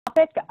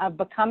topic of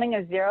becoming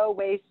a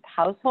zero-waste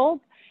household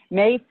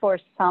may for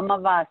some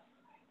of us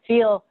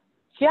feel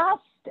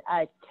just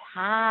a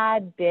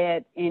tad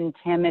bit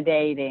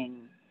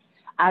intimidating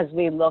as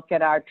we look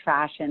at our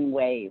trash and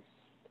waste.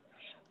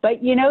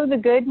 But you know the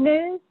good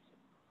news?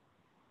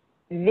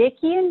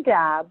 Vicki and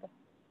Deb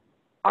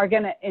are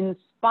going to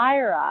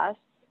inspire us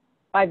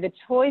by the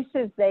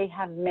choices they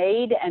have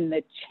made and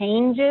the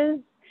changes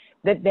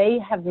that they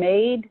have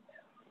made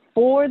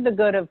for the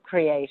good of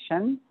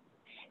creation.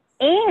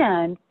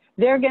 And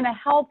they're going to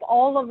help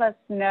all of us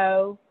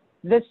know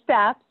the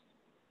steps,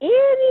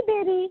 itty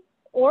bitty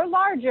or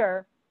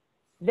larger,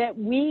 that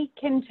we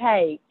can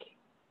take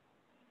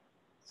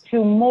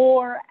to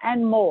more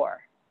and more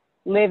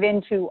live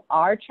into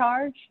our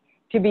charge,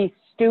 to be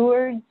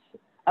stewards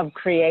of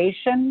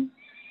creation,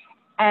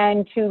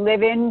 and to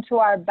live into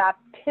our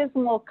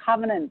baptismal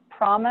covenant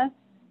promise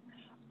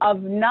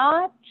of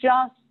not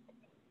just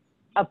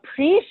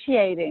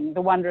appreciating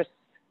the wondrous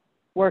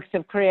works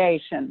of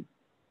creation,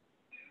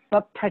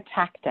 but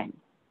protecting,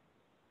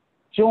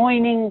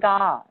 joining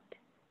God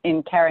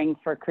in caring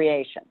for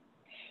creation.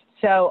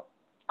 So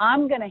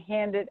I'm going to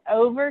hand it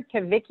over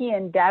to Vicki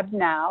and Deb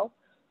now,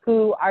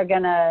 who are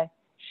going to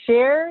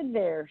share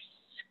their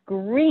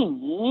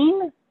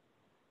screen,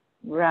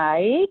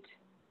 right?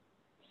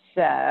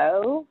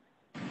 So,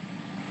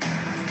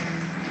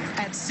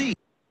 at sea.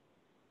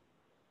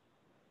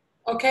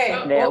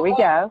 Okay. There we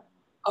go.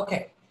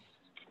 Okay.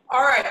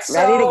 All right. So,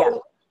 ready to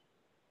go.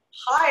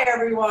 Hi,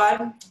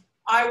 everyone.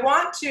 I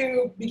want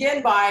to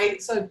begin by,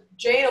 so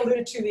Jane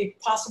alluded to the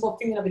possible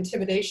feeling of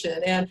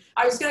intimidation, and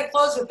I was going to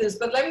close with this,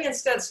 but let me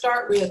instead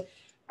start with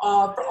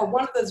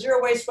one of the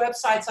zero waste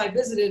websites I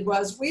visited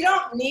was, we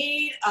don't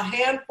need a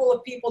handful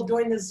of people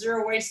doing this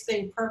zero waste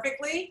thing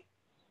perfectly.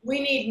 We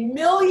need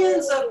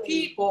millions of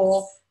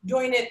people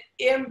doing it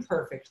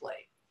imperfectly.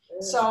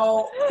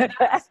 So that's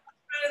kind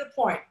of the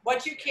point.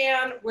 What you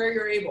can, where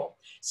you're able.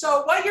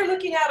 So what you're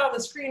looking at on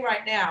the screen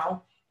right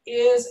now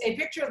is a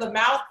picture of the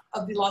mouth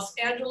of the Los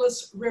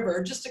Angeles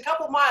River, just a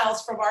couple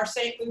miles from our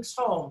St. Luke's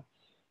home,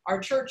 our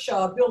church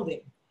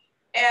building.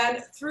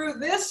 And through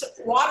this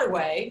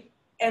waterway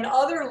and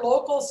other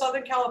local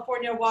Southern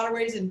California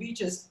waterways and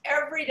beaches,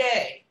 every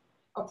day,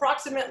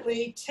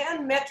 approximately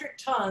 10 metric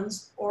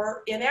tons,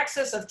 or in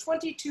excess of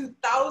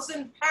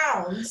 22,000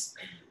 pounds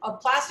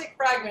of plastic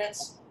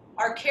fragments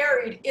are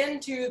carried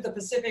into the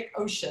Pacific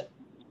Ocean.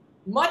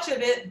 Much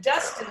of it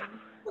destined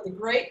for the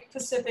Great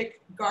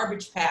Pacific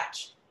Garbage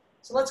Patch.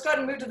 So let's go ahead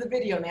and move to the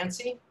video,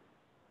 Nancy.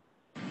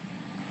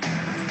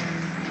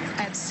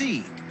 At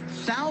sea,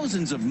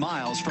 thousands of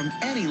miles from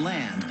any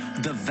land,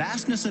 the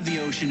vastness of the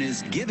ocean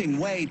is giving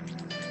way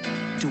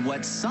to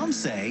what some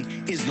say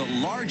is the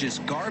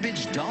largest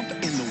garbage dump in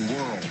the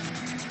world.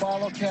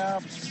 Bottle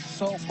caps,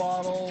 soap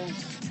bottles,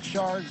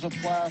 shards of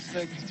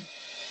plastic.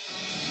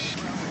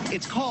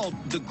 It's called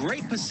the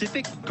Great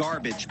Pacific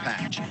Garbage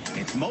Patch.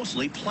 It's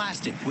mostly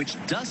plastic, which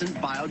doesn't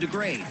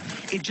biodegrade.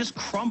 It just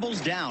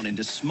crumbles down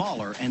into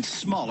smaller and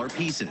smaller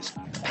pieces.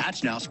 The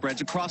patch now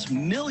spreads across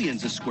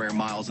millions of square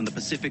miles in the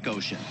Pacific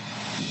Ocean.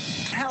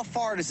 How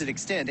far does it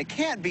extend? It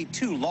can't be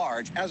too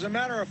large. As a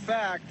matter of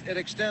fact, it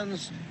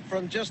extends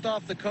from just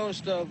off the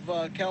coast of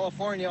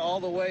California all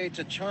the way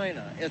to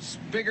China. It's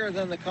bigger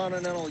than the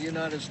continental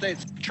United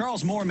States.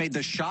 Charles Moore made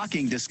the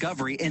shocking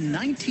discovery in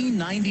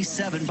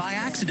 1997 by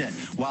accident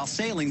while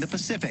sailing the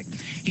Pacific.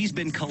 He's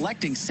been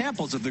collecting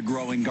samples of the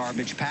growing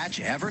garbage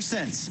patch ever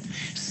since.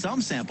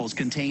 Some samples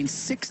contain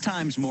 6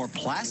 times more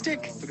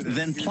plastic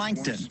than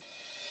plankton.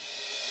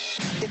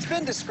 It's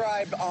been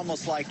described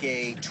almost like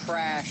a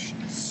trash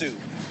soup.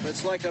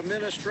 It's like a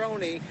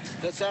minestrone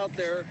that's out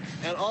there,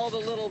 and all the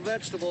little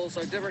vegetables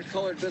are different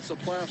colored bits of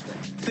plastic.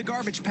 The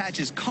garbage patch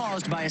is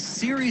caused by a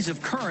series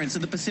of currents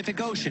in the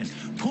Pacific Ocean,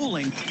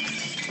 pooling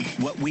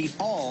what we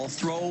all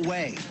throw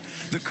away.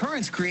 The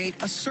currents create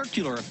a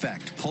circular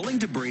effect, pulling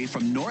debris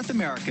from North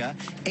America,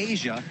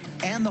 Asia,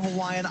 and the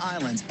Hawaiian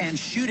Islands, and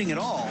shooting it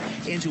all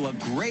into a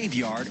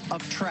graveyard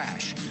of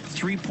trash.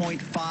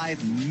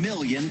 3.5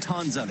 million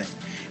tons of it.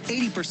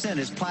 80%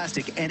 is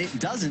plastic, and it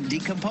doesn't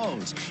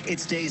decompose. It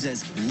stays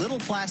as little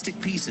plastic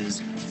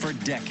pieces for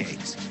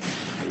decades.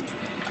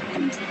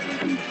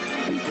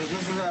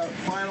 This is a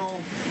final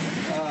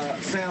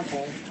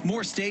sample.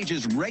 Moore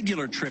stages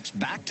regular trips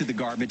back to the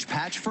garbage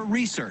patch for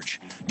research.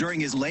 During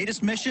his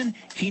latest mission,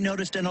 he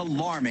noticed an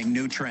alarming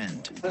new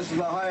trend. This is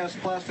the highest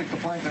plastic to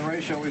plankton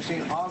ratio we've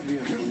seen,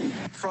 obviously.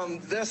 From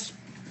this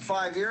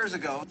 5 years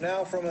ago,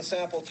 now from a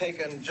sample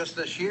taken just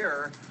this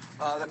year,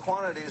 the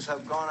quantities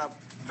have gone up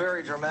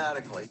very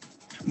dramatically.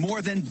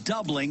 More than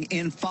doubling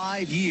in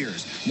 5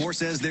 years. Moore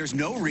says there's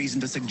no reason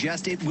to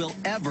suggest it will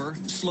ever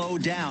slow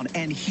down.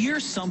 And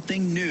here's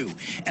something new.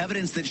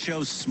 Evidence that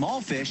shows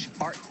small fish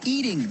are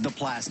eating the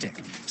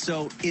plastic.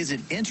 So is it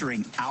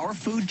entering our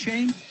food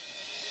chain?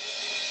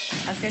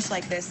 A fish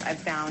like this, I've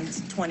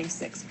found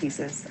 26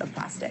 pieces of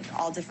plastic,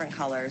 all different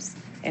colors,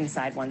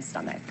 inside one's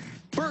stomach.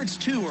 Birds,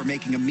 too, are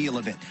making a meal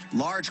of it.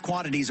 Large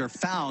quantities are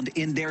found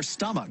in their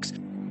stomachs.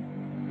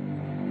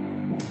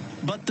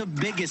 But the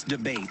biggest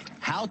debate,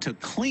 how to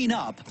clean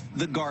up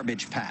the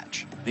garbage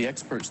patch. The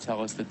experts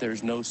tell us that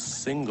there's no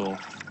single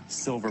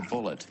silver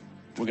bullet.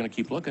 We're going to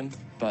keep looking,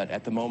 but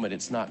at the moment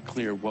it's not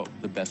clear what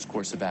the best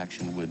course of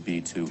action would be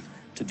to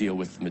deal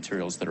with the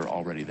materials that are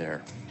already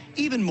there.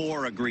 Even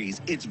Moore agrees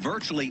it's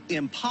virtually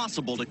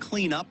impossible to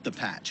clean up the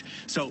patch.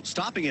 So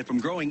stopping it from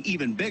growing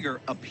even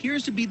bigger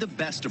appears to be the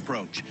best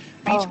approach.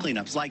 Beach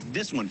cleanups like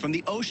this one from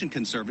the Ocean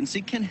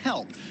Conservancy can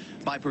help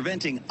by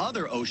preventing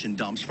other ocean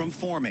dumps from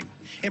forming.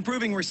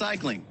 Improving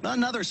recycling,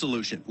 another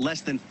solution.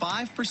 Less than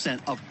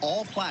 5% of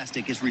all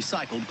plastic is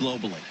recycled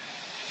globally.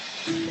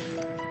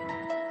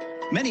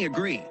 Many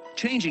agree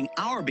changing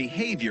our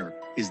behavior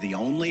is the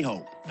only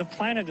hope. The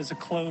planet is a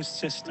closed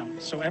system,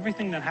 so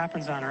everything that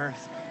happens on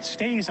Earth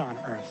stays on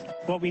Earth.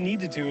 What we need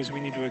to do is we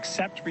need to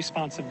accept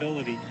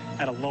responsibility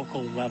at a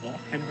local level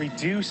and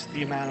reduce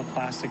the amount of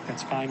plastic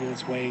that's finding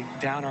its way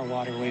down our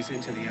waterways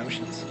into the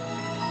oceans.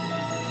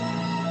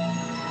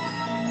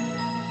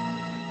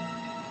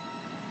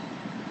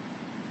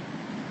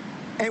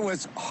 It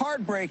was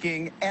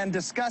heartbreaking and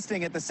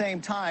disgusting at the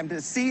same time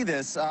to see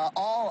this,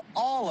 all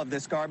of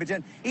this garbage,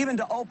 and even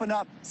to open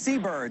up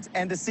seabirds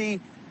and to see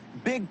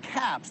big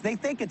caps. They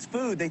think it's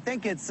food. They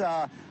think it's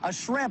a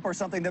shrimp or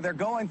something that they're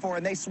going for,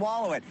 and they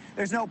swallow it.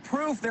 There's no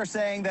proof, they're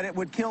saying, that it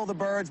would kill the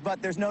birds,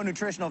 but there's no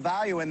nutritional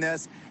value in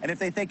this. And if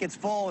they think it's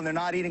full and they're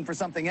not eating for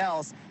something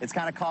else, it's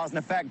kind of cause and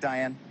effect,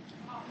 Diane.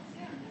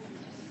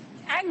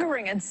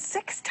 Staggering, and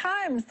 6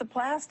 times the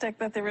plastic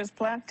that there is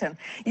plankton.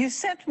 You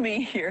sent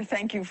me here,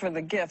 thank you for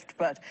the gift,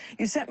 but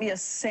you sent me a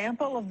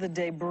sample of the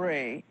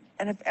debris,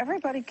 and if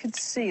everybody could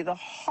see the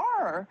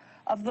horror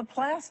of the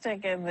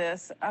plastic in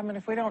this, I mean,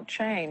 if we don't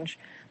change,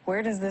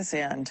 where does this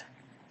end?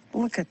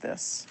 Look at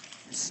this.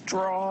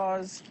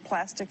 Straws,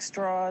 plastic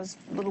straws,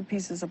 little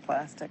pieces of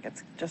plastic.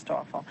 It's just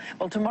awful.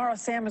 Well, tomorrow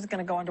Sam is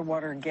going to go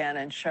underwater again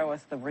and show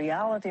us the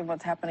reality of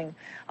what's happening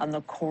on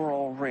the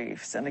coral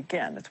reefs. And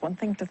again, it's one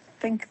thing to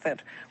think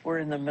that we're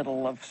in the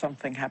middle of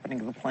something happening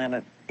to the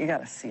planet. You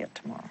got to see it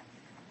tomorrow.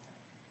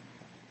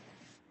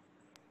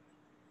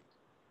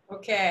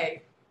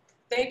 Okay.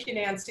 Thank you,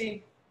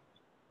 Nancy.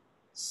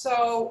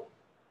 So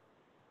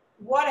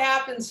what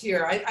happens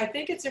here? I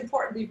think it's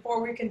important before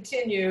we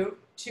continue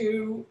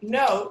to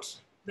note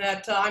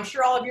that I'm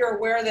sure all of you are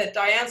aware that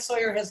Diane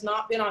Sawyer has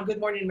not been on Good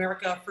Morning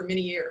America for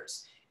many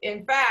years.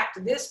 In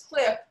fact, this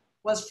clip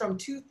was from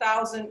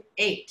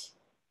 2008.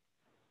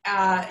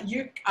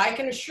 I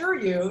can assure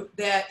you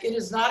that it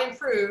has not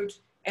improved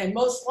and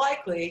most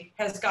likely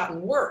has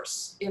gotten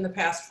worse in the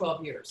past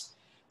 12 years.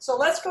 So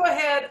let's go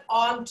ahead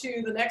on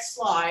to the next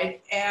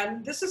slide.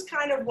 And this is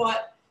kind of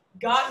what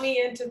got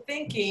me into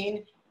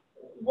thinking,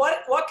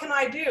 what can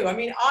I do? I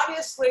mean,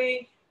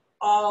 obviously,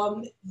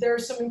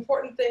 there's some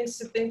important things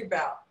to think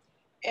about.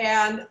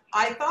 And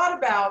I thought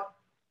about,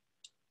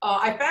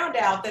 I found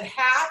out that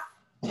half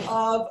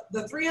of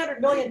the 300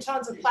 million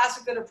tons of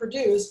plastic that are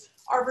produced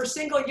are for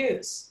single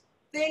use.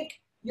 Think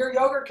your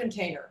yogurt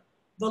container,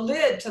 the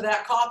lid to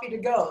that coffee to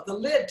go, the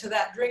lid to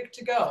that drink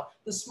to go,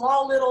 the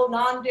small little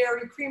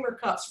non-dairy creamer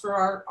cups for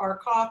our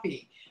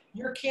coffee,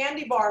 your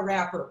candy bar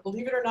wrapper,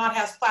 believe it or not,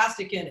 has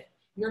plastic in it.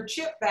 Your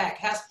chip bag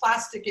has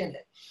plastic in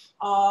it.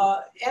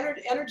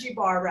 Energy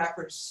bar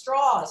wrappers,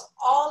 straws,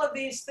 all of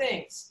these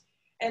things.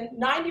 And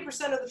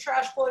 90% of the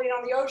trash floating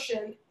on the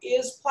ocean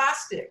is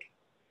plastic.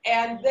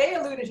 And they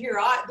alluded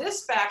here,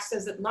 this fact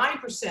says that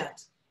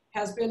 9%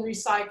 has been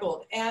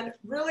recycled. And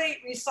really,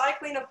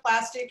 recycling of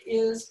plastic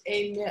is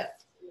a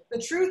myth.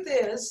 The truth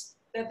is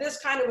that this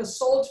kind of was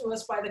sold to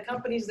us by the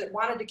companies that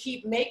wanted to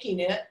keep making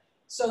it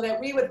so that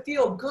we would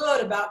feel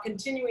good about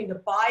continuing to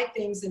buy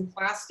things in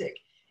plastic.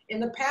 In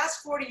the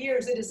past 40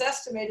 years, it is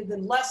estimated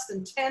that less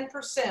than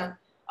 10%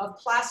 of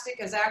plastic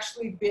has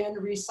actually been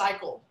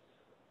recycled.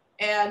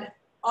 And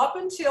up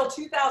until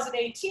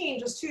 2018,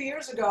 just 2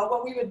 years ago,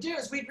 what we would do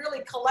is we'd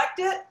really collect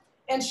it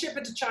and ship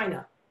it to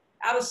China.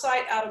 Out of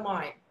sight, out of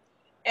mind.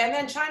 And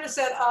then China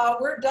said,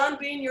 we're done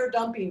being your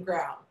dumping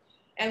ground.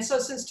 And so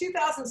since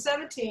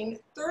 2017,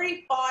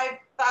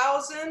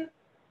 35,000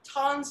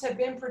 tons have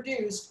been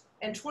produced,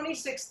 and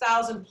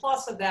 26,000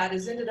 plus of that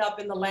has ended up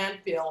in the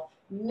landfill,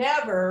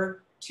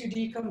 never to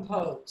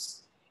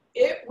decompose.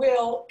 It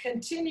will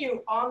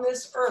continue on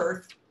this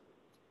earth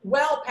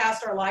well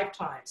past our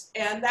lifetimes.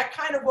 And that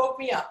kind of woke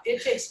me up.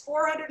 It takes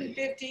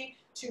 450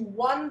 to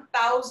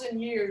 1,000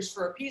 years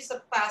for a piece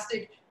of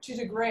plastic to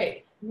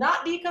degrade,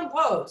 not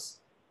decompose,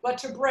 but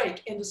to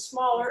break into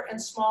smaller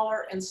and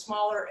smaller and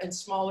smaller and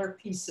smaller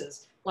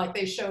pieces like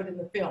they showed in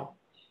the film.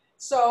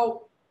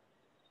 So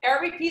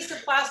every piece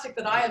of plastic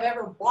that I have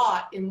ever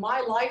bought in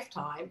my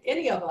lifetime,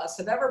 any of us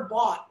have ever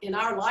bought in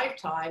our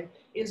lifetime,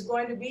 is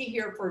going to be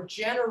here for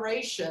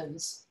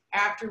generations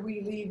after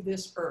we leave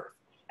this earth.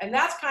 And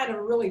that's kind of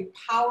a really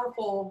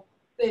powerful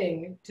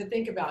thing to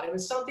think about. It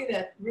was something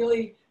that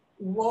really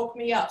woke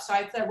me up. So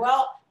I said,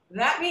 well,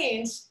 that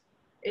means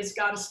it's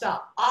got to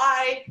stop.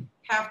 I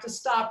have to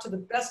stop to the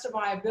best of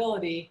my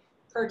ability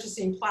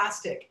purchasing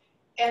plastic.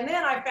 And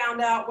then I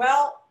found out,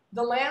 well,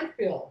 the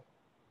landfill.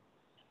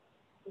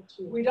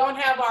 We don't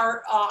have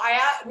our,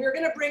 we're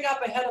going to bring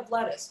up a head of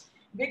lettuce.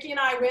 Vicki and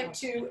I went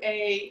to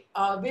a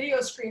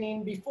video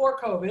screening before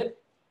COVID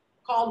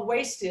called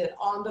Wasted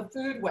on the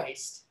food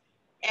waste.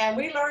 And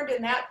we learned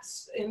in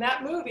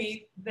that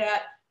movie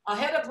that a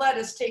head of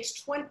lettuce takes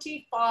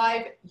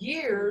 25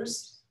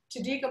 years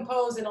to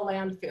decompose in a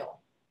landfill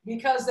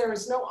because there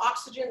is no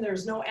oxygen,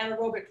 there's no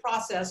anaerobic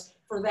process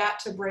for that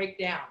to break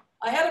down.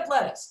 A head of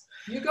lettuce,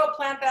 you go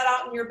plant that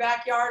out in your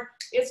backyard,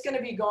 it's going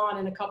to be gone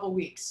in a couple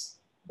weeks.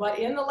 But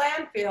in the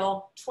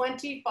landfill,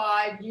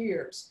 25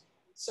 years.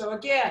 So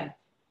again,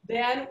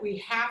 then we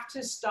have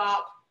to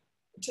stop,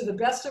 to the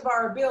best of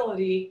our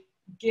ability,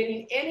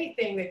 getting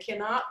anything that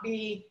cannot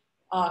be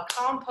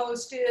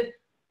composted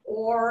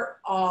or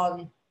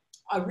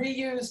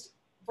reused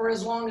for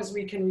as long as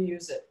we can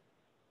reuse it.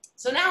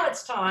 So now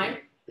it's time,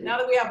 now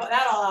that we have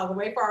that all out of the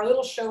way, for our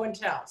little show and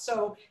tell.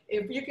 So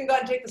if you can go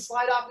ahead and take the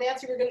slide off,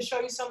 Nancy, we're going to show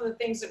you some of the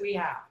things that we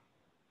have.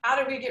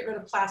 How do we get rid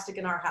of plastic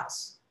in our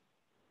house?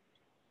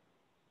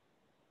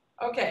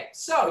 Okay,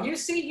 so you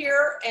see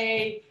here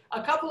a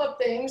couple of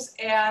things,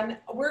 and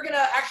we're going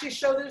to actually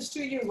show this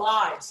to you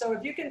live. So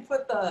if you can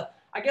put the,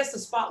 I guess, the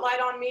spotlight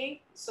on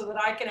me so that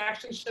I can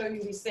actually show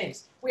you these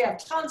things. We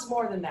have tons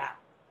more than that.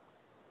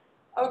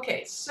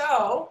 Okay,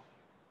 so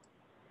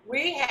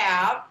we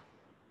have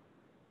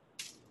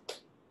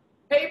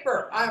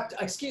paper,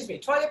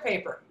 toilet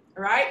paper,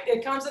 all right?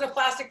 It comes in a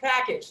plastic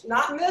package.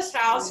 Not in this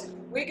house.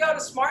 We go to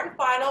Smart &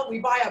 Final, we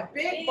buy a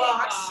big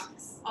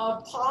box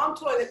of palm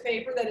toilet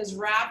paper that is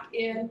wrapped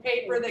in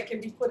paper that can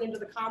be put into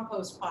the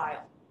compost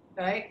pile,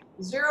 okay?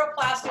 Zero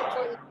plastic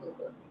toilet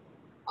paper.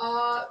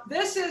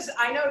 This is,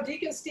 I know,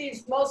 Deacon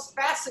Steve's most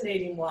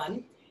fascinating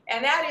one,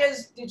 and that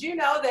is, did you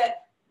know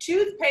that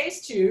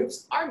toothpaste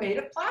tubes are made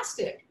of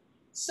plastic?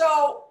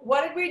 So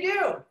what did we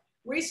do?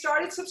 We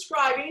started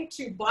subscribing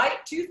to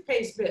Bite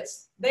toothpaste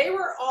bits. They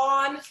were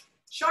on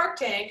Shark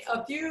Tank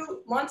a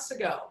few months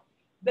ago.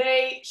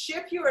 They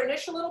ship you your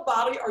initial little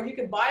bottle, or you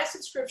can buy a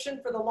subscription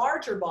for the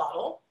larger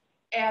bottle,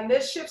 and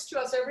this ships to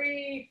us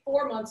every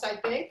 4 months, I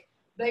think.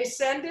 They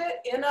send it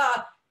in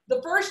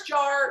the first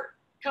jar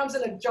comes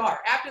in a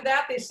jar. After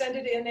that, they send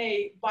it in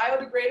a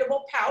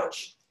biodegradable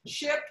pouch,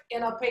 shipped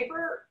in a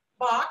paper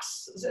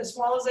box, as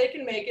small as they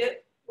can make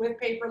it, with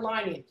paper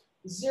lining.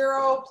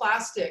 Zero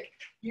plastic.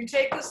 You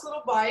take this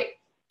little bite,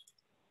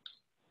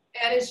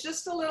 and it's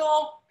just a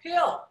little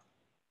pill.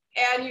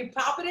 And you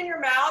pop it in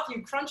your mouth,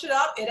 you crunch it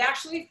up, it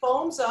actually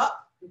foams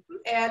up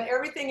and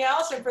everything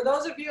else. And for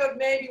those of you who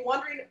may be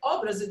wondering,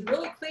 oh, but does it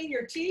really clean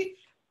your teeth?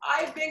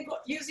 I've been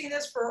using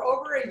this for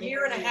over a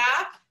year and a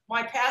half.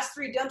 My past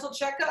 3 dental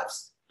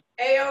checkups,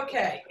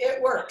 A-okay,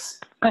 it works.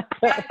 And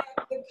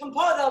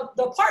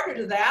the partner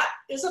to that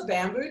is a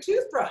bamboo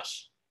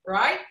toothbrush,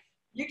 right?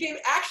 You can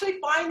actually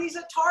find these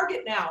at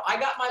Target now. I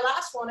got my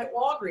last one at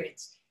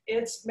Walgreens.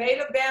 It's made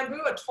of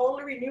bamboo, a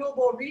totally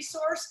renewable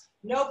resource,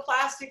 no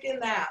plastic in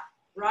that,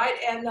 right?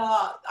 And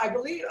I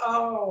believe,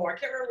 oh, I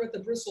can't remember what the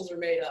bristles are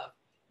made of,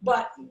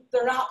 but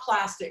they're not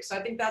plastic. So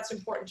I think that's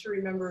important to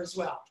remember as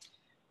well.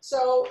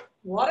 So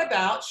what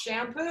about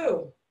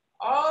shampoo?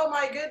 Oh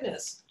my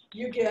goodness,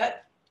 you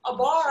get a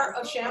bar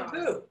of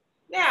shampoo.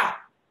 Now,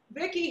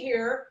 Vicki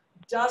here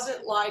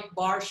doesn't like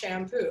bar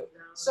shampoo.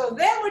 So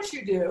then what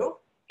you do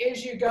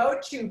is you go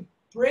to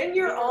Bring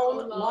Your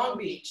Own Long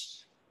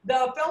Beach.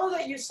 The fellow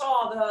that you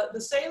saw,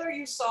 the sailor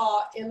you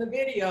saw in the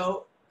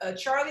video,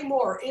 Charlie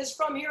Moore, is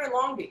from here in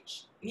Long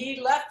Beach.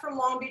 He left from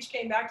Long Beach,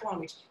 came back to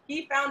Long Beach.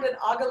 He founded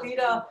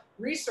Aguilita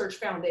Research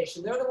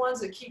Foundation. They're the ones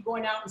that keep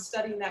going out and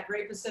studying that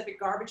Great Pacific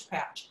Garbage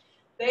Patch.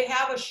 They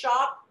have a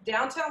shop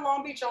downtown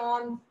Long Beach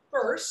on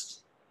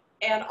First,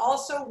 and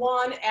also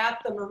one at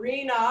the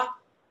marina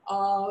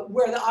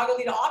where the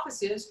Aguilita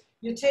office is.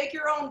 You take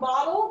your own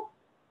bottle.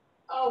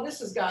 Oh, this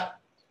has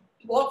got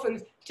bulk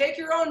food. Take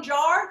your own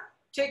jar.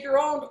 Take your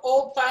own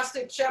old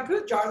plastic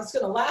shampoo jar that's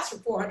going to last for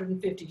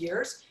 450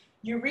 years.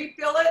 You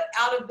refill it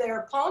out of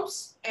their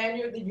pumps,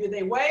 and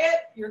they weigh it.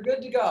 You're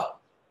good to go.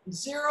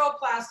 Zero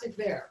plastic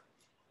there.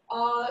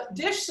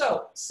 Dish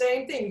soap,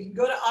 same thing. You can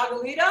go to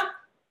Aguilita.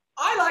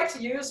 I like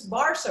to use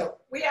bar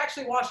soap. We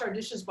actually wash our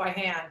dishes by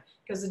hand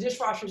because the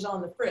dishwasher's on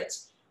the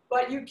fritz.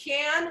 But you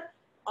can,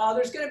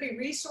 there's going to be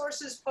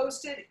resources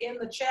posted in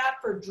the chat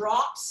for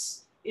Drops.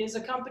 Is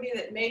a company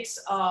that makes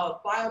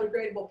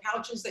biodegradable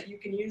pouches that you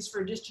can use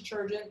for dish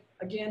detergent,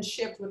 again,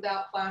 shipped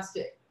without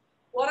plastic.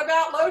 What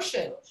about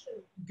lotion?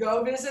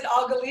 Go visit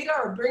Aguilita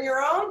or Bring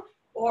Your Own,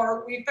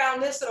 or we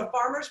found this at a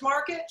farmer's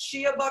market,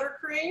 Shea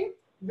buttercream,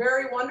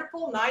 very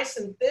wonderful, nice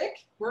and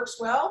thick, works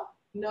well,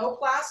 no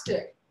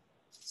plastic.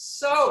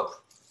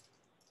 Soap,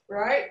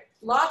 right?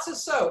 Lots of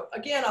soap.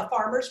 Again, a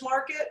farmer's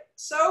market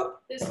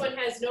soap. This one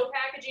has no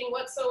packaging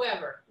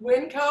whatsoever.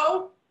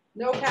 Winco,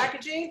 no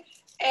packaging.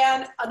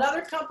 And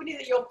another company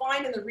that you'll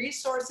find in the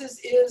resources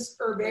is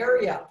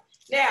Herbaria.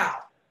 Now,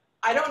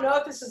 I don't know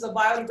if this is a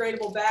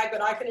biodegradable bag,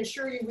 but I can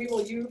assure you we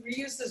will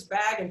reuse this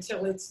bag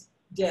until it's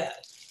dead.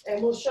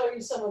 And we'll show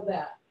you some of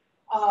that.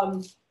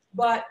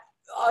 But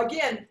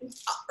again,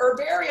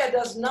 Herbaria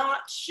does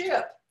not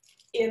ship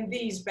in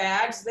these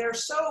bags. Their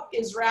soap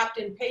is wrapped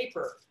in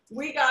paper.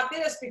 We got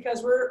this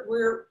because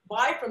we're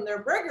buy from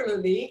them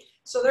regularly,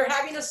 so they're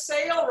having a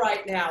sale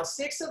right now.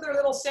 6 of their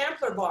little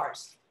sampler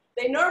bars.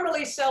 They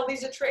normally sell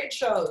these at trade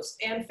shows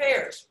and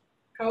fairs.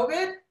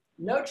 COVID,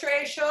 no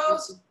trade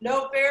shows,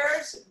 no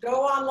fairs,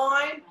 go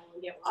online.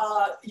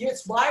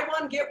 It's buy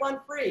one, get one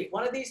free.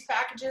 One of these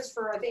packages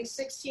for, I think,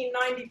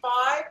 $16.95,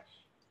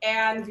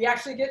 and you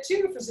actually get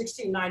 2 for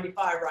 $16.95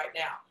 right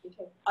now,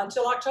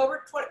 until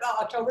October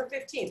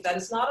 15th. That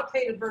is not a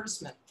paid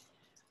advertisement.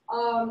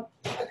 A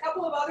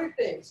couple of other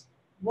things.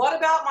 What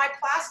about my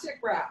plastic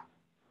wrap?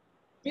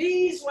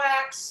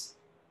 Beeswax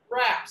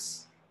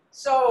wraps.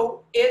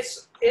 So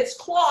it's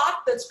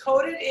cloth that's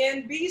coated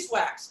in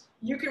beeswax.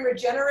 You can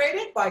regenerate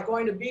it by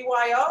going to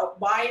BYO,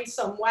 buying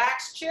some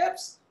wax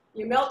chips.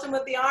 You melt them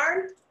with the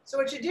iron. So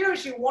what you do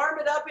is you warm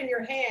it up in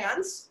your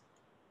hands,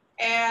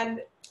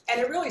 and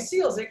it really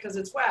seals it because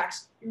it's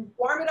wax. You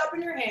warm it up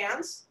in your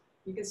hands.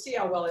 You can see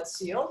how well it's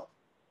sealed.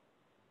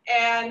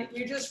 And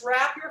you just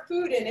wrap your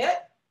food in it,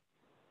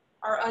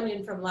 our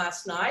onion from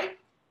last night,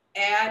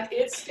 and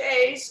it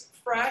stays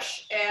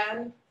fresh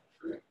and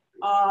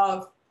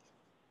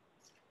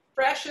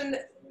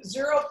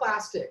zero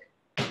plastic.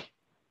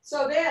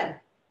 So then,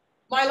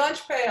 my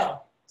lunch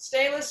pail,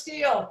 stainless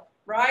steel,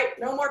 right?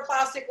 No more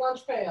plastic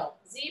lunch pail.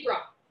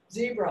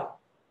 Zebra.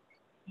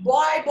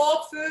 Buy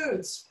bulk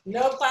foods,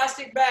 no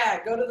plastic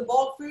bag. Go to the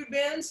bulk food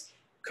bins.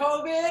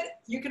 COVID,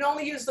 you can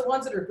only use the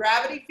ones that are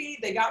gravity feed.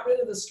 They got rid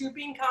of the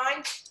scooping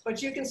kind,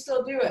 but you can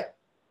still do it.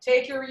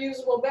 Take your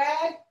reusable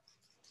bag,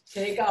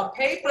 take a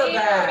paper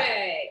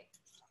bag.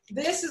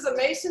 This is a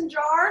mason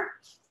jar,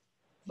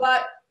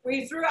 but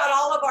we threw out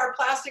all of our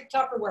plastic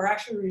Tupperware.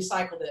 Actually, we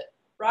recycled it,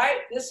 right?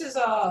 This is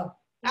a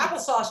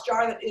applesauce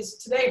jar that is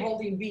today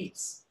holding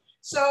beets.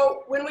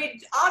 So when we,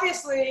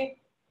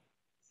 obviously,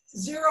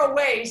 zero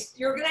waste,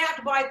 you're gonna have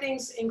to buy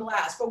things in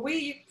glass, but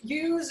we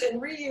use and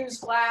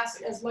reuse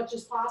glass as much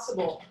as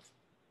possible.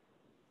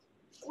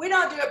 We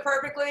don't do it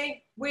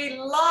perfectly. We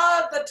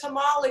love the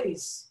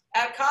tamales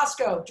at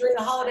Costco during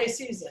the holiday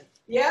season.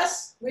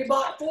 Yes, we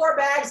bought 4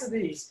 bags of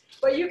these,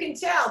 but you can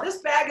tell this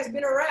bag has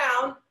been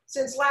around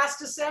since last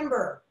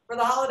December for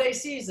the holiday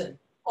season.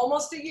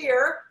 Almost a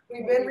year,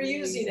 we've been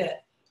reusing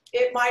it.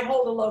 It might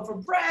hold a loaf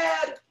of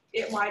bread,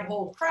 it might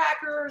hold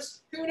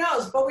crackers, who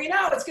knows? But we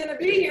know it's gonna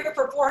be here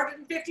for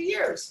 450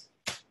 years.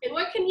 And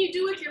what can you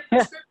do with your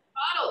prescription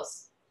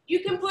bottles? You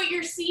can put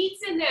your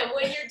seeds in them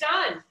when you're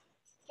done.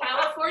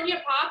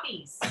 California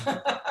poppies.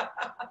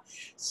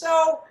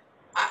 So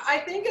I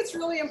think it's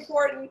really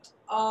important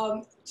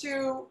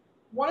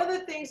one of the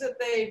things that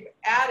they've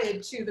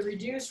added to the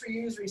reduce,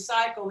 reuse,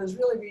 recycle is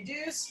really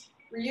reduce,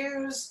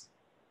 reuse,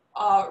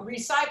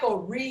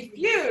 recycle,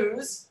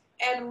 refuse,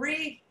 and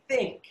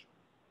rethink.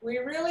 We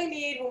really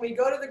need, when we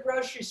go to the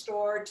grocery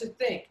store, to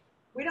think.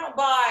 We don't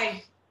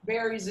buy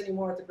berries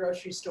anymore at the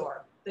grocery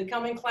store. They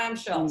come in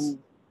clamshells,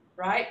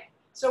 right?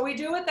 So we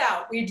do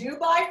without. We do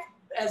buy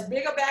as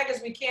big a bag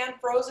as we can,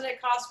 frozen at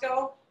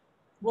Costco.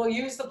 We'll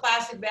use the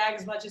plastic bag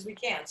as much as we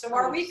can. So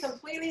are we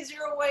completely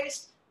zero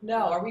waste?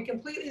 No. Are we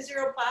completely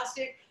zero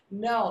plastic?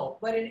 No.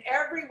 But in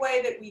every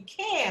way that we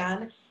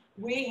can,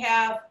 we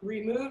have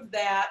removed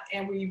that,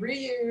 and we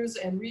reuse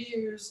and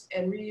reuse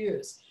and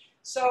reuse.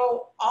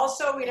 So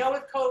also, we know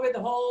with COVID,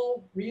 the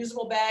whole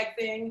reusable bag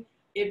thing,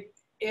 if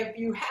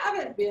you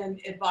haven't been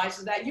advised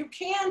of that, you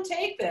can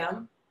take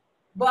them,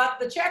 but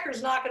the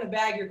checker's not going to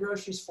bag your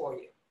groceries for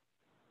you.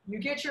 You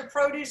get your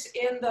produce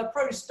in the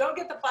produce. Don't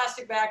get the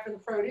plastic bag from the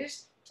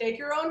produce. Take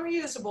your own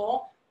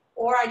reusable.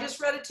 Or I just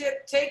read a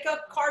tip, take a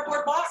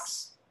cardboard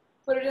box,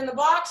 put it in the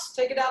box,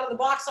 take it out of the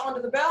box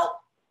onto the belt,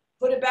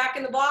 put it back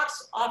in the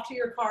box, off to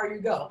your car you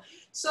go.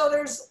 So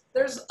there's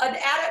an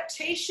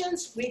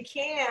adaptations we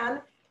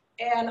can,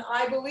 and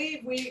I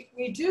believe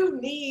we do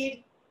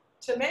need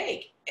to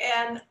make.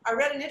 And I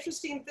read an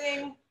interesting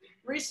thing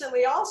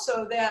recently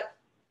also that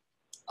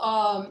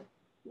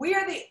we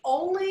are the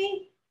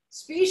only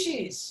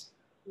species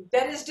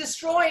that is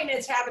destroying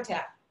its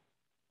habitat.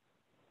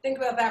 Think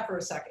about that for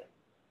a second.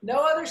 No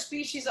other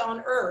species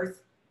on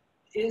Earth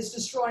is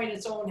destroying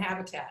its own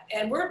habitat.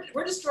 And we're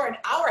destroying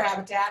our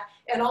habitat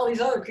and all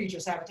these other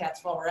creatures'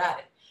 habitats while we're at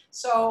it.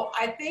 So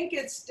I think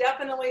it's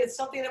definitely, it's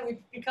something that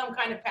we've become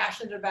kind of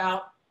passionate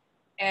about,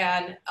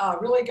 and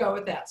really go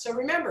with that. So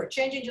remember,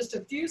 changing just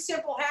a few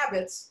simple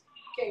habits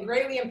can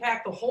greatly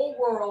impact the whole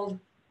world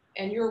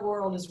and your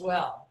world as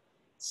well.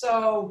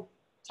 So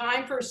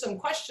time for some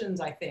questions,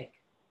 I think.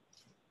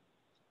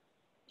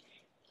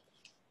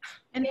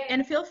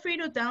 And feel free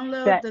to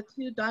download the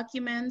 2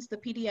 documents, the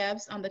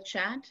PDFs on the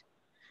chat.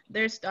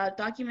 There's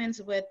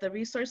documents with the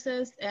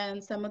resources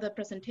and some of the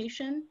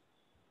presentation,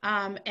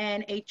 and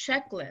a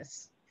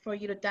checklist for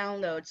you to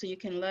download so you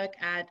can look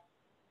at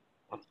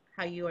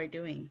how you are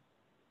doing.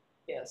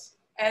 Yes,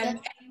 and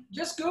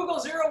just Google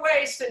zero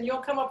waste and you'll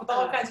come up with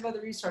all kinds of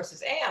other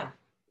resources. Anne.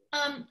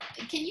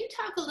 Can you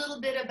talk a little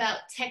bit about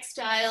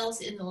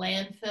textiles in the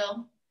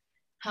landfill?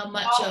 How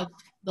much of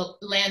the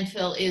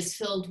landfill is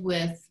filled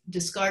with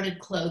discarded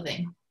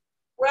clothing?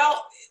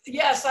 Well,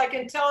 yes, I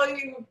can tell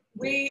you,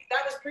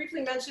 that was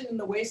briefly mentioned in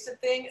the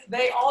wasted thing.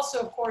 They also,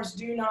 of course,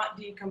 do not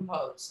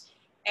decompose.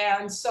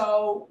 And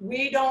so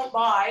we don't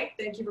buy,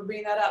 thank you for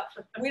bringing that up,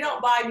 we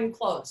don't buy new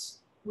clothes.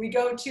 We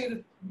go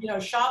to,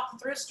 shop the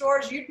thrift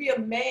stores. You'd be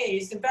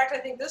amazed. In fact, I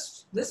think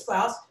this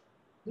blouse,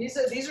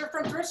 these are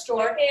from thrift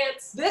store.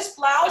 This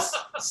blouse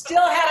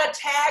still had a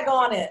tag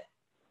on it.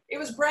 It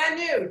was brand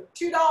new,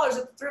 $2 at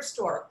the thrift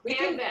store. We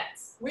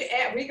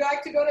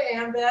like to go to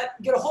Amvet,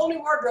 get a whole new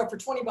wardrobe for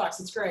 $20.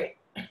 It's great.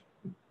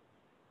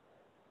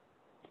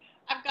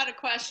 I've got a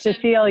question.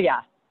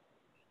 Cecilia.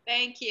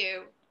 Thank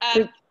you.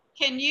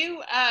 Can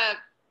you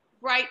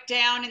write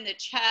down in the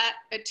chat,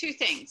 two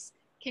things.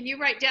 Can you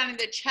write down in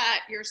the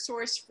chat your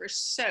source for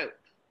soap?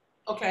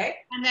 Okay.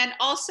 And then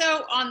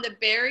also on the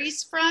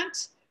berries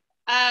front,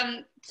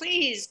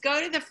 please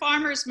go to the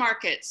farmers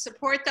markets,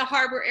 support the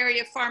harbor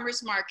area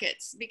farmers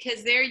markets,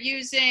 because they're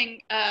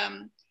using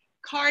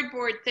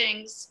cardboard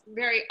things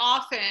very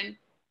often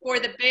for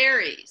the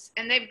berries.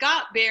 And they've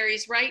got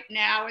berries right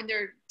now and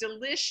they're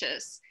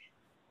delicious.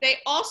 They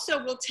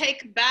also will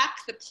take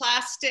back the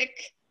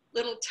plastic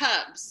little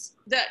tubs,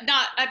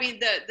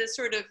 the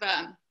sort of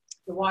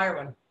the wire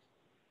one.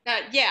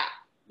 Yeah,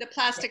 the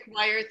plastic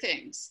wire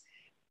things,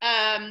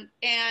 and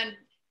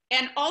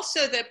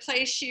also the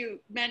place you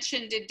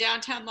mentioned in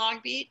downtown Long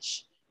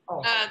Beach,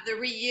 the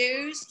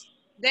reused.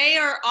 They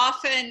are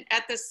often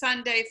at the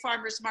Sunday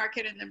farmers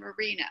market in the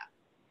marina.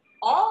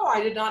 Oh,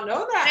 I did not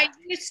know that.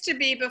 They used to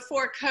be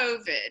before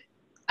COVID.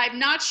 I'm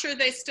not sure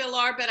they still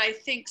are, but I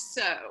think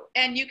so.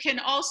 And you can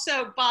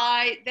also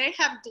buy, they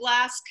have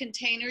glass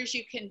containers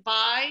you can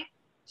buy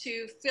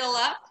to fill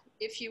up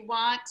if you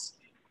want.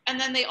 And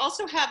then they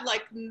also have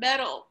like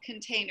metal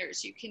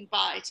containers you can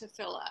buy to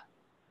fill up.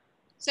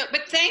 So,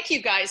 but thank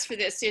you guys for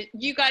this.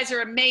 You guys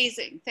are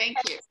amazing. Thank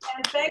you.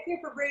 And thank you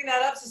for bringing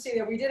that up,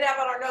 Cecilia. We did have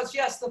on our notes,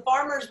 yes, the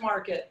farmer's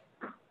market.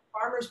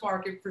 Farmer's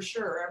market for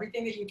sure,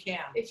 everything that you can.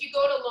 If you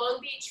go to Long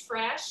Beach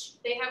Fresh,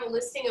 they have a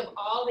listing of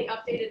all the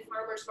updated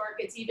farmers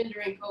markets even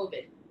during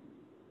COVID.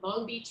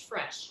 Long Beach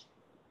Fresh.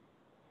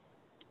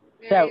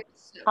 So,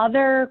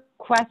 other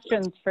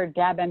questions for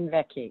Deb and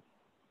Vicki?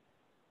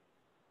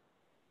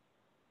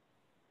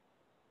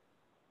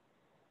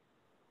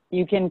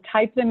 You can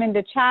type them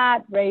into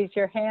chat, raise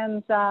your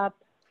hands up.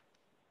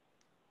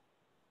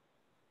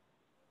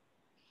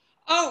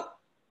 Oh,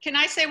 can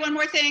I say one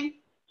more thing?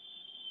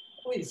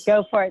 Please.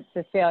 Go for it,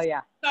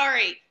 Cecilia.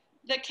 Sorry.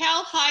 The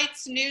Cal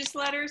Heights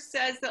newsletter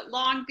says that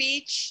Long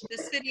Beach, the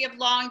city of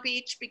Long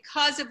Beach,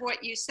 because of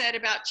what you said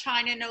about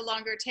China no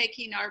longer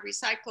taking our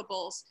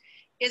recyclables,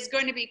 is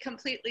going to be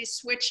completely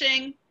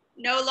switching,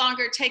 no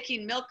longer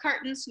taking milk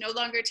cartons, no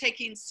longer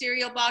taking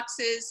cereal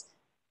boxes,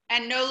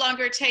 and no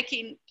longer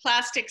taking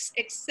plastics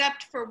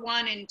except for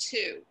 1 and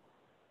 2.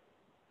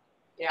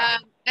 Yeah.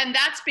 And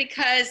that's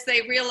because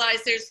they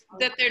realize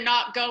that they're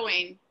not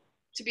going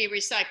to be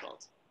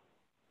recycled.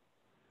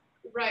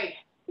 Right.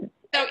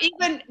 So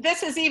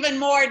this is even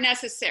more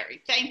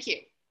necessary. Thank you.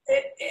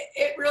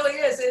 It really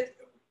is.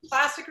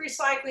 Plastic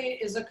recycling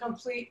is a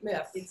complete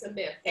myth. It's a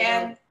myth.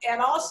 And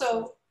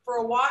also, for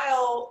a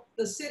while,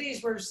 the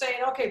cities were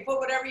saying, okay, put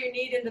whatever you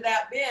need into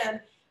that bin.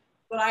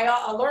 But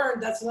I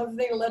learned that's another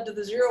thing that led to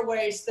the zero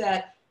waste,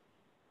 that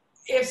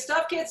if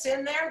stuff gets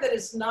in there that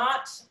is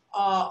not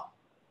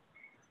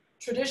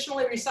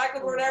traditionally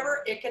recycled or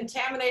whatever, it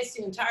contaminates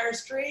the entire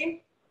stream.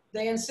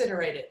 They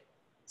incinerate it.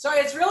 So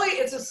it's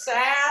a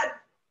sad,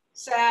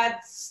 sad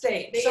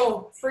state.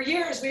 So for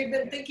years we've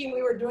been thinking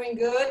we were doing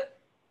good,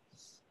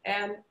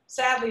 and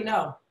sadly,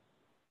 no.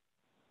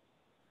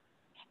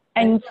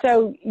 And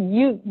so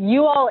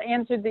you all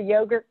answered the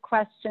yogurt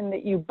question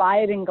that you buy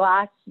it in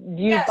glass.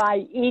 Do you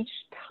buy each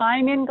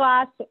time in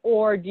glass,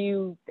 or do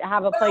you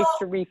have a place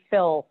to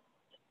refill?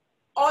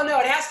 Oh no,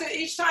 it has to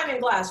each time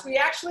in glass. We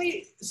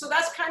actually, so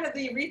that's kind of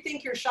the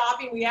rethink your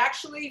shopping. We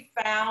actually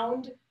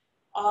found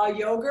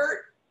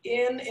yogurt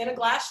in a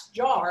glass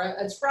jar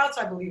at Sprouts,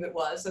 I believe it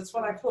was. That's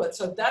what I put.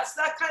 So that's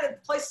that kind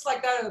of places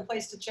like that are the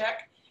place to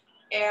check.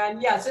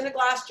 And yeah, it's in a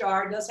glass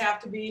jar. It does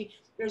have to be.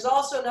 There's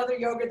also another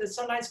yogurt that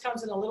sometimes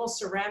comes in a little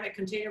ceramic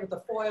container with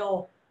a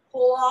foil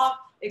pull off,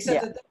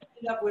 except that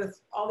they end up with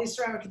all these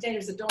ceramic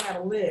containers that don't have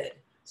a lid.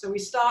 So we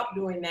stopped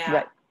doing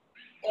that.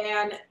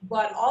 Right.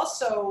 But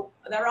also,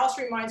 that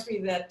also reminds me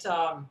that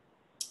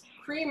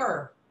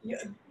creamer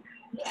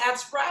at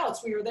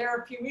Sprouts, we were there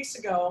a few weeks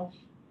ago,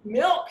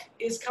 milk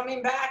is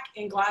coming back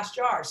in glass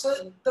jars.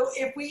 So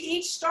if we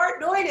each start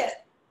doing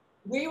it,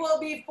 we will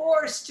be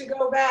forced to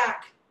go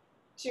back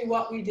to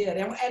what we did.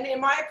 And in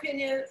my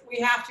opinion, we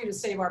have to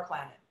save our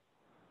planet.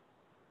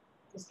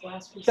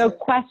 So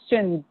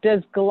question,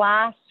 does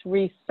glass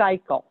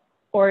recycle,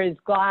 or is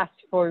glass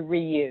for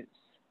reuse?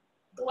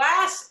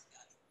 Glass,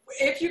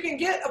 if you can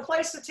get a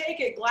place to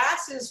take it,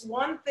 glass is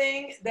one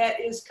thing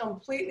that is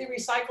completely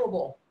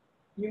recyclable.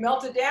 You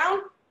melt it down,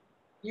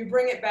 you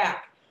bring it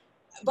back.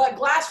 But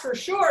glass for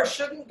sure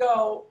shouldn't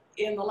go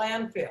in the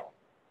landfill.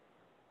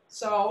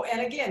 So,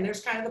 and again,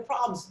 there's kind of the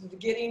problems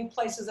getting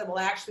places that will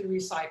actually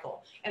recycle.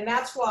 And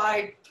that's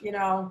why, you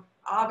know,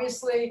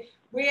 Obviously,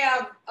 we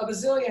have a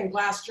bazillion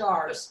glass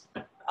jars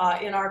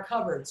in our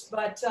cupboards,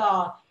 but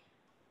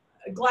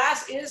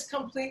glass is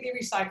completely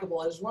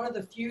recyclable. It's one of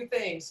the few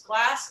things.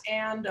 Glass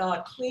and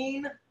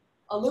clean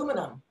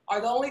aluminum are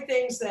the only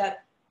things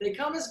that they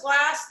come as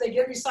glass, they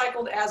get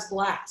recycled as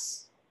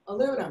glass.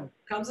 Aluminum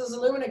comes as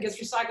aluminum, gets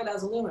recycled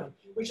as aluminum,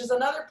 which is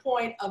another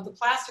point of the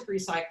plastic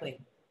recycling.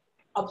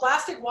 A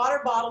plastic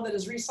water bottle that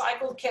is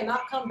recycled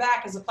cannot come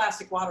back as a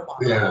plastic water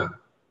bottle. Yeah.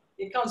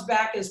 It comes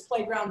back as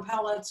playground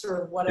pellets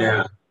or whatever.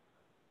 Yeah.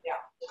 Yeah.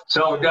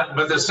 So,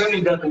 but the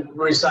city doesn't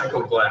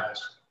recycle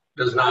glass,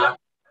 does not?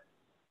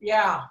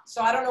 Yeah,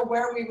 so I don't know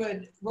where we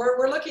would,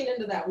 we're looking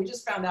into that. We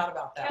just found out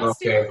about that.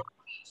 Okay.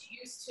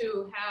 Used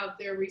to have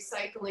their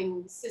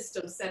recycling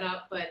system set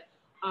up, but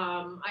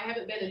I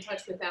haven't been in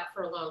touch with that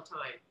for a long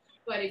time.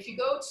 But if you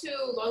go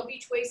to Long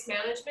Beach Waste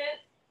Management,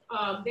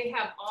 they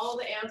have all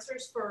the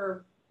answers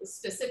for the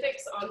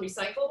specifics on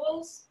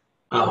recyclables.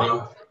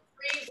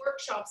 Free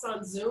workshops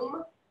on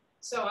Zoom.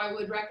 So I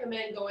would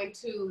recommend going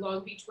to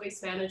Long Beach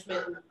Waste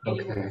Management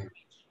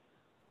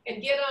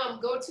and get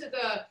go to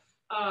the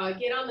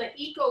get on the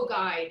Eco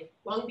Guide,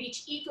 Long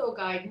Beach Eco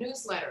Guide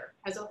newsletter.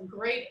 Has a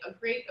great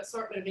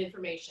assortment of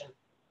information.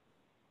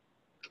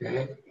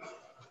 Okay.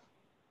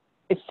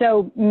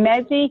 So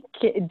Mezzi,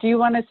 do you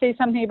want to say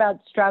something about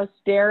Strauss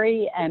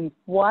Dairy and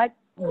what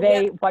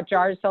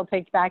jars they'll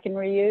take back and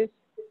reuse?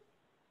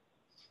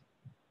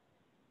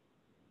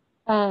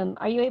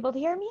 Are you able to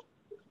hear me?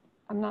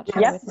 I'm not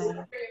sure Yes. with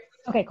my.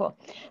 Okay, cool.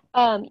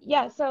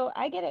 Yeah, so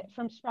I get it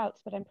from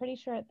Sprouts, but I'm pretty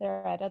sure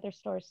they're at other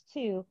stores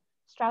too.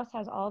 Strauss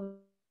has all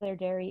their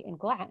dairy in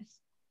glass.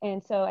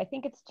 And so I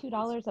think it's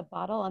 $2 a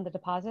bottle on the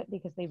deposit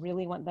because they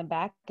really want them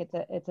back.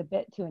 It's a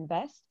bit to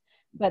invest,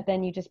 but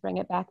then you just bring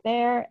it back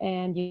there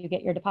and you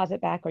get your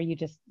deposit back, or you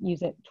just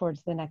use it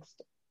towards the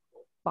next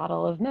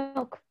bottle of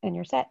milk and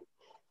you're set.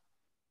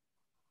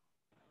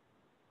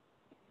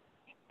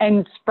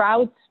 And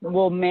Sprouts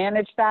will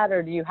manage that,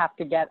 or do you have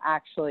to get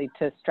actually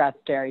to Strauss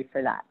Dairy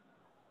for that?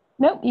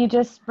 Nope, you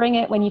just bring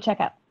it when you check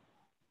out.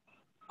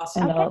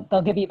 Awesome. And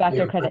they'll give you back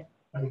your credit.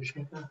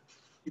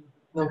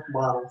 Milk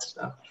bottle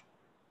stuff.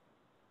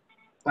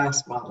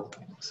 Glass bottle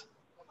things.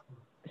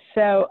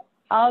 So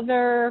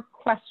other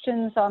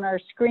questions on our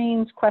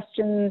screens,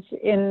 questions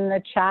in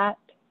the chat?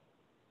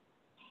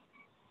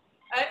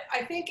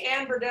 I think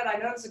Ann Burdett, I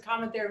noticed a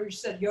comment there where you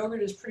said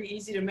yogurt is pretty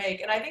easy to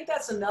make. And I think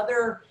that's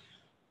another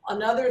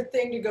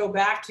thing to go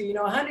back to.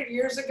 100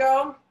 years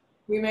ago,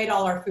 we made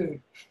all our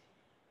food.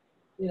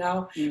 We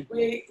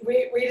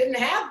didn't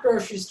have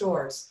grocery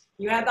stores.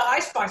 You had the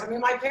icebox. I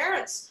mean, my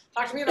parents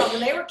talked to me about when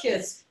they were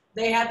kids,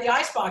 they had the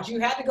icebox. You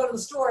had to go to the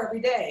store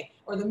every day,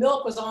 or the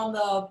milk was on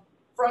the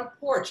front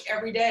porch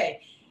every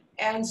day.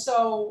 And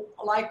so,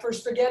 like for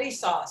spaghetti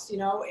sauce,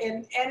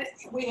 and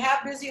we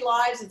have busy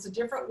lives. It's a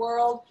different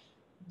world,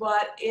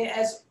 but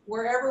as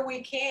wherever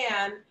we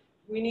can,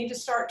 we need to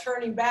start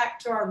turning back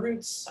to our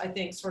roots, I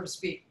think, so to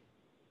speak.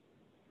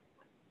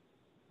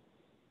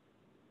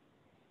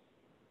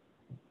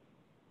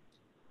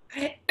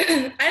 I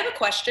have a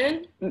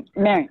question.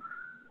 Mary,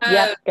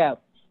 yes, go.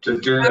 To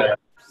do that.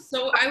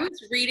 So I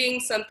was reading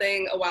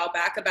something a while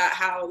back about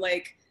how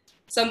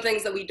some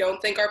things that we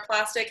don't think are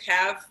plastic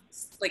have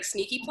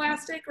sneaky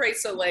plastic, right?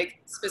 So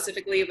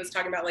specifically it was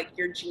talking about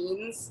your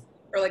jeans,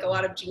 or a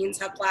lot of jeans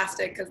have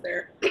plastic because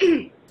they're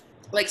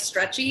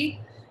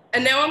stretchy.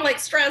 And now I'm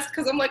stressed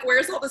because I'm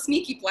where's all the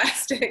sneaky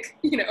plastic,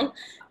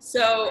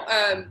 So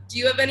do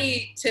you have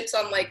any tips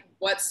on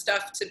what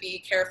stuff to be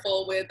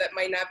careful with that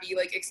might not be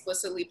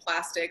explicitly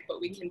plastic,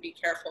 but we can be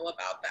careful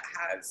about that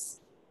has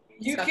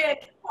You stuff can,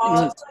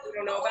 we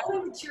don't know about?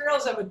 all the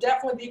materials that would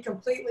definitely be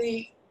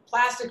completely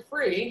plastic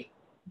free,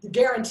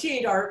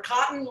 guaranteed, are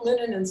cotton,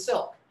 linen, and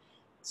silk.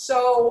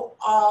 So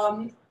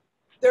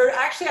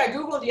actually, I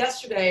Googled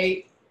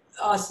yesterday,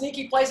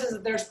 sneaky places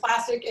that there's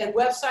plastic, and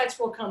websites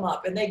will come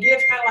up, and they give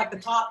kind of the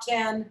top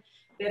 10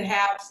 that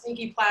have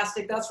sneaky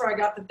plastic. That's where I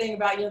got the thing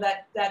about,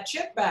 that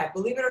chip bag,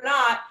 believe it or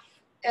not,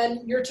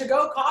 and your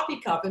to-go coffee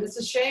cup. And it's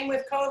a shame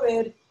with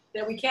COVID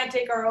that we can't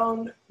take our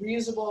own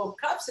reusable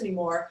cups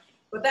anymore.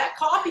 But that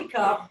coffee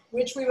cup,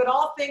 which we would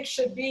all think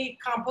should be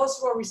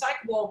compostable or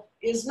recyclable,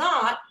 is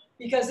not,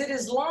 because it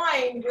is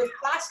lined with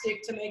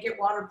plastic to make it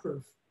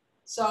waterproof.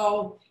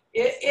 So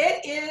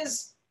it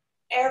is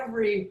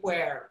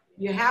everywhere.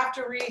 You have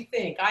to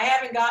rethink. I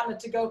haven't gotten a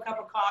to-go cup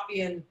of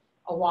coffee in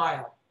a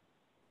while.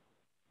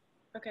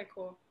 Okay,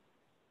 cool.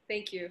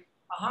 Thank you.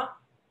 Uh-huh.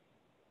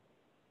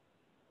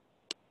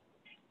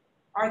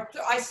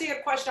 I see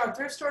a question. Are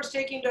thrift stores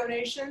taking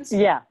donations?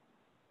 Yeah.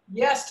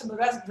 Yes, to the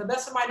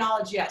best of my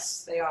knowledge,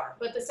 yes, they are.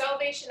 But the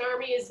Salvation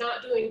Army is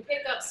not doing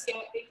pickups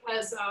yet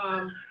because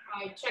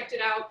I checked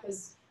it out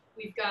because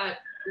we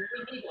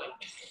need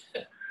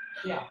one.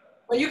 Yeah.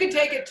 Well, you can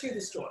take it to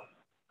the store.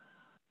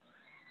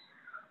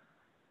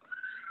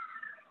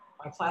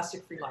 My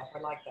plastic-free life, I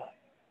like that.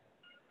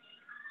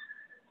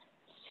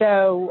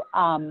 So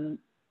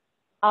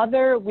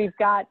we've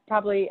got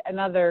probably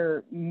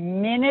another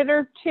minute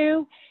or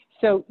two.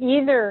 So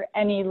either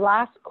any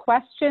last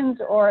questions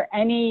or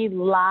any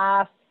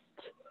last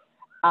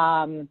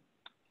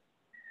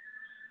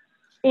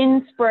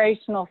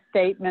inspirational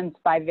statements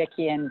by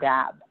Vicki and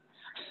Deb.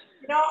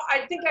 You know,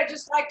 I think I'd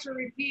just like to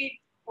repeat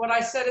what I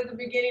said at the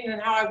beginning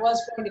and how I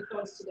was going to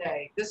close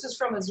today. This is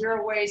from a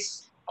Zero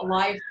Waste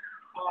Life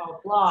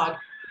blog.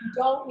 You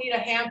don't need a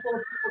handful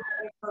of people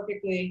doing it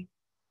perfectly.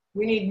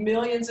 We need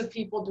millions of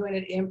people doing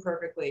it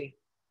imperfectly.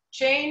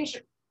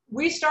 Change,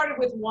 we started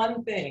with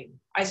one thing.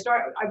 We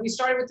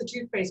started with the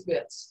toothpaste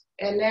bits,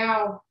 and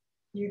now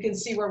you can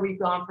see where we've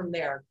gone from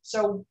there.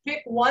 So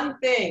pick one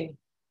thing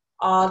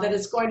that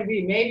it's going to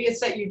be. Maybe it's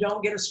that you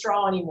don't get a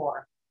straw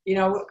anymore. You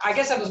know, I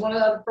guess that was one of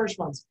the first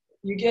ones.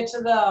 You get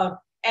to the,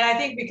 and I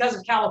think because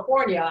of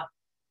California,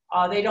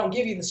 they don't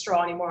give you the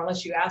straw anymore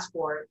unless you ask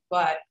for it.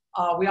 But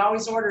we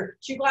always order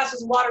 2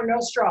 glasses of water,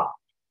 no straw.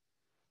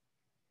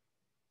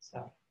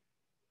 So.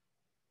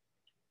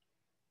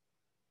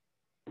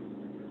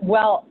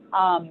 Well,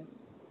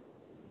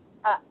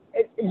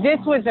 this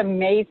was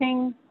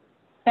amazing.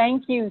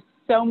 Thank you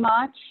so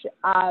much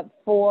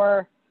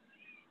for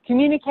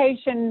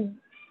communication.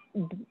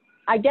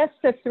 I guess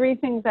the 3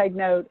 things I'd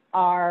note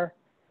are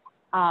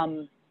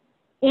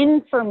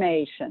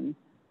information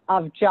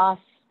of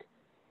just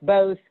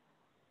both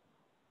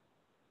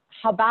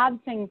how bad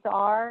things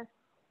are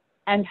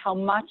and how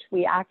much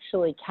we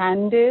actually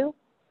can do.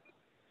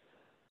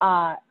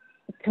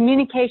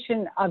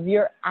 Communication of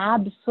your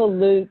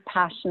absolute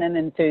passion and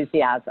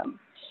enthusiasm.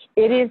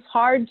 It is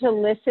hard to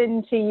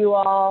listen to you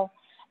all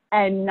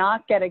and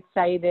not get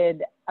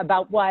excited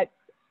about what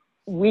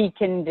we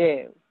can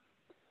do.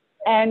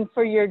 And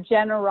for your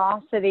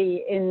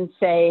generosity in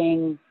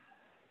saying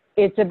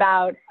it's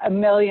about 1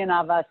 million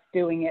of us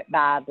doing it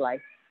badly.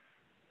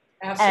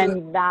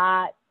 Absolutely. And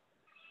that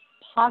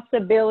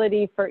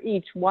possibility for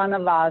each one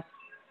of us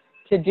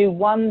to do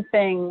one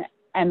thing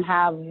and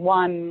have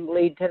one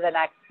lead to the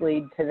next,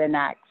 lead to the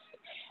next.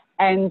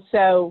 And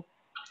so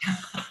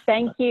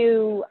thank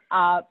you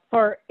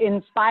for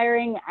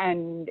inspiring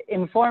and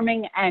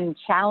informing and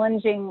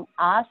challenging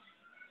us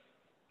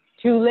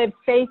to live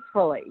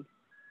faithfully,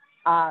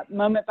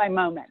 moment by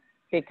moment,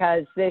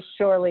 because this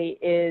surely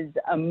is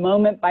a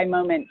moment by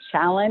moment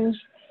challenge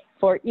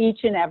for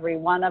each and every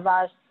one of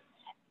us.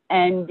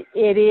 And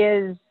it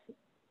is,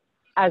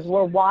 as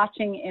we're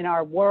watching in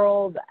our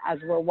world, as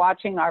we're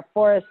watching our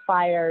forest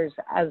fires,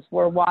 as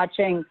we're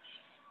watching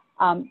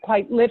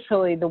quite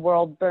literally the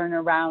world burn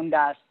around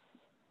us,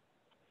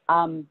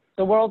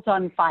 the world's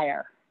on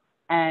fire,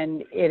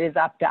 and it is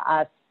up to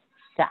us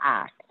to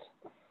act.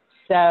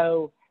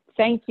 So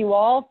thank you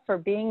all for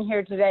being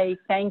here today.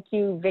 Thank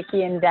you,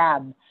 Vicki and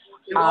Deb.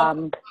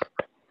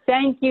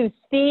 Thank you,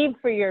 Steve,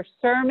 for your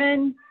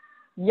sermon,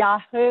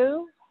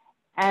 Yahoo,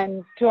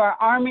 and to our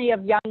army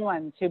of young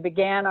ones who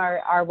began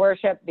our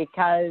worship,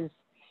 because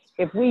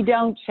if we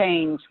don't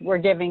change, we're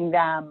giving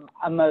them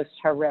a most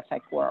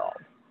horrific world.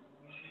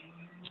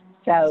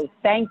 So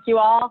thank you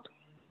all.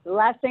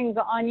 Blessings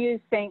on you,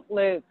 St.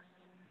 Luke's.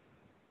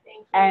 Thank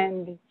you.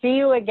 And see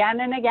you again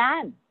and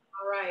again.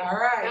 All right. All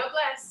right. God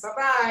bless.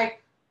 Bye-bye.